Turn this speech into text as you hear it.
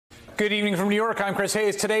Good evening from New York. I'm Chris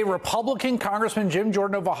Hayes. Today, Republican Congressman Jim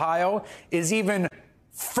Jordan of Ohio is even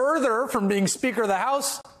further from being Speaker of the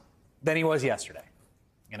House than he was yesterday.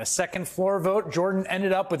 In a second floor vote, Jordan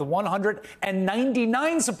ended up with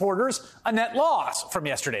 199 supporters, a net loss from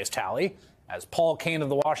yesterday's tally. As Paul Kane of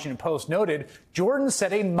the Washington Post noted, Jordan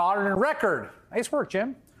set a modern record. Nice work,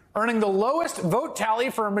 Jim. Earning the lowest vote tally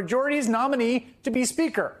for a majority's nominee to be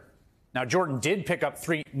Speaker. Now, Jordan did pick up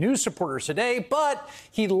 3 new supporters today, but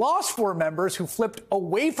he lost 4 members who flipped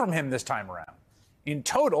away from him this time around. In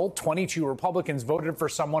total, 22 Republicans voted for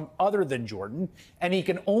someone other than Jordan, and he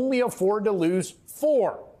can only afford to lose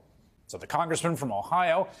 4. So the congressman from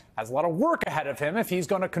Ohio has a lot of work ahead of him if he's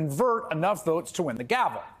going to convert enough votes to win the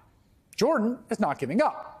gavel. Jordan is not giving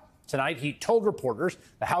up. Tonight, he told reporters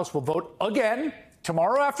the House will vote again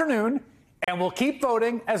tomorrow afternoon and will keep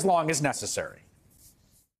voting as long as necessary.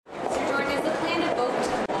 Mr. Jordan, is the plan to vote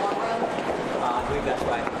tomorrow? I believe that's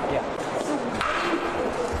right. Yeah.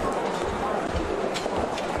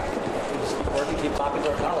 Just work and keep talking to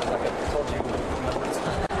our colleagues, like I told you.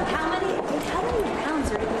 How many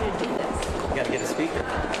rounds are you going to do this? You got to get a speaker.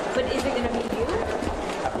 But is it going to be you?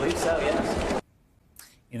 I believe so, yes.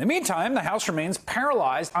 In the meantime, the House remains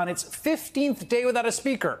paralyzed on its 15th day without a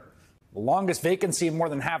speaker. The longest vacancy in more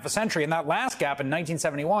than half a century, and that last gap in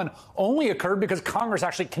 1971 only occurred because Congress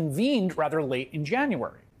actually convened rather late in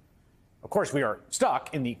January. Of course, we are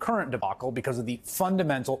stuck in the current debacle because of the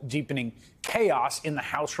fundamental deepening chaos in the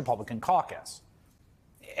House Republican caucus.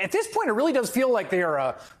 At this point, it really does feel like they are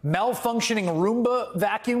a malfunctioning Roomba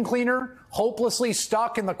vacuum cleaner, hopelessly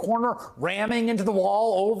stuck in the corner, ramming into the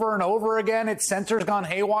wall over and over again. Its sensors gone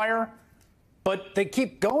haywire. But they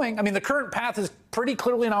keep going. I mean, the current path is pretty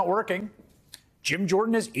clearly not working. Jim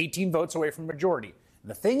Jordan is 18 votes away from majority.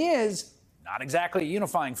 And the thing is, not exactly a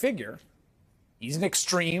unifying figure. He's an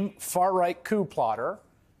extreme far-right coup plotter.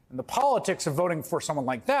 And the politics of voting for someone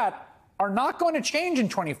like that are not going to change in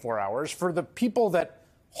 24 hours for the people that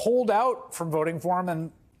hold out from voting for him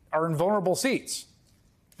and are in vulnerable seats.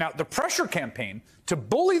 Now, the pressure campaign to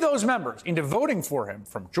bully those members into voting for him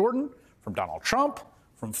from Jordan, from Donald Trump,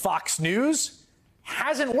 from Fox News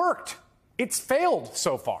hasn't worked. It's failed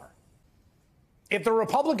so far. If the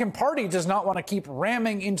Republican Party does not want to keep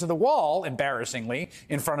ramming into the wall, embarrassingly,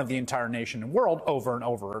 in front of the entire nation and world over and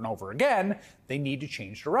over and over again, they need to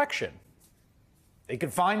change direction. They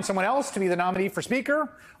could find someone else to be the nominee for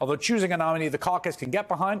Speaker, although choosing a nominee the caucus can get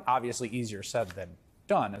behind, obviously easier said than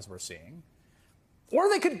done, as we're seeing. Or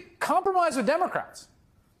they could compromise with Democrats.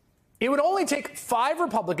 It would only take 5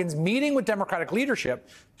 Republicans meeting with Democratic leadership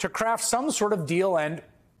to craft some sort of deal and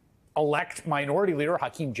elect Minority Leader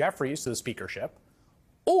Hakeem Jeffries to the speakership.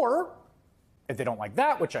 Or, if they don't like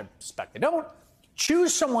that, which I suspect they don't,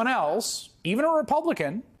 choose someone else, even a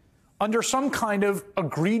Republican, under some kind of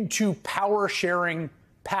agreed-to power-sharing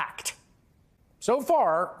pact. So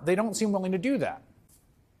far, they don't seem willing to do that.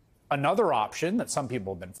 Another option that some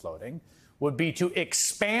people have been floating would be to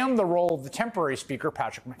expand the role of the temporary speaker,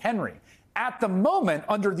 Patrick McHenry. At the moment,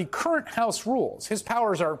 under the current House rules, his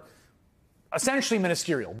powers are essentially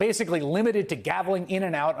ministerial, basically limited to gaveling in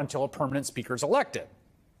and out until a permanent speaker is elected.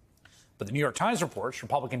 But the New York Times reports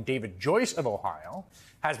Republican David Joyce of Ohio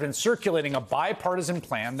has been circulating a bipartisan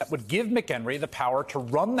plan that would give McHenry the power to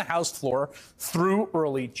run the House floor through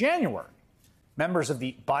early January. Members of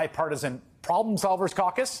the bipartisan Problem Solvers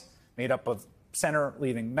Caucus, made up of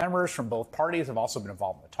center-leaning members from both parties, have also been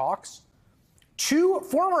involved in the talks. 2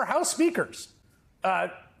 former House speakers,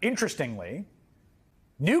 interestingly,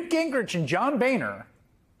 Newt Gingrich and John Boehner,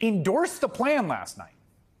 endorsed the plan last night.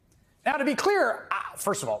 Now, to be clear,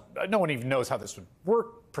 first of all, no one even knows how this would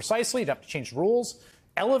work precisely. You'd have to change the rules.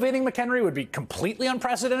 Elevating McHenry would be completely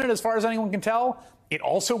unprecedented as far as anyone can tell. It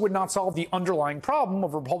also would not solve the underlying problem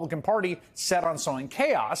of the Republican Party set on sowing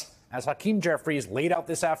chaos, as Hakeem Jeffries laid out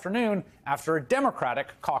this afternoon after a Democratic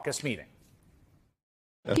caucus meeting.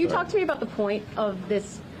 Can you talk to me about the point of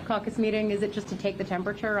this caucus meeting? Is it just to take the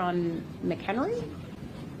temperature on McHenry?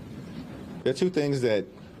 There are 2 things that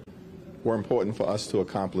were important for us to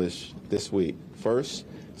accomplish this week. First,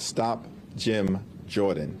 stop Jim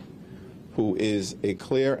Jordan, who is a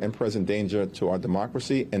clear and present danger to our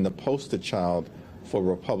democracy and the poster child for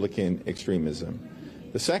Republican extremism.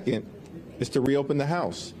 The second is to reopen the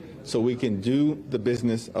House so we can do the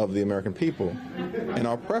business of the American people. And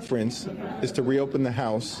our preference is to reopen the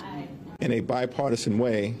House in a bipartisan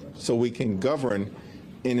way so we can govern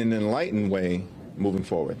in an enlightened way moving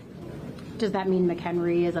forward. Does that mean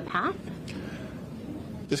McHenry is a path?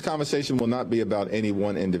 This conversation will not be about any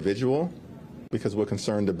one individual because we're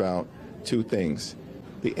concerned about 2 things: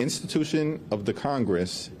 the institution of the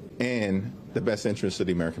Congress and the best interests of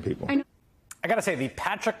the American people. I got to say, the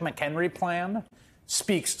Patrick McHenry plan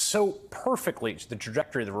speaks so perfectly to the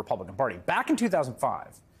trajectory of the Republican Party. Back in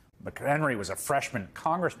 2005, McHenry was a freshman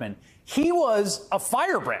congressman. He was a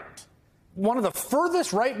firebrand, one of the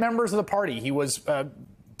furthest right members of the party. He was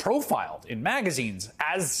profiled in magazines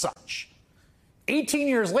as such. 18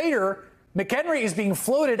 years later, McHenry is being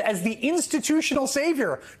floated as the institutional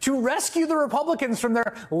savior to rescue the Republicans from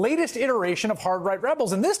their latest iteration of hard right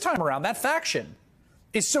rebels. And this time around, that faction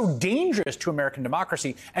is so dangerous to American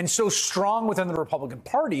democracy and so strong within the Republican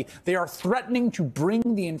Party, they are threatening to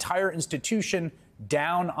bring the entire institution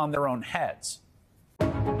down on their own heads.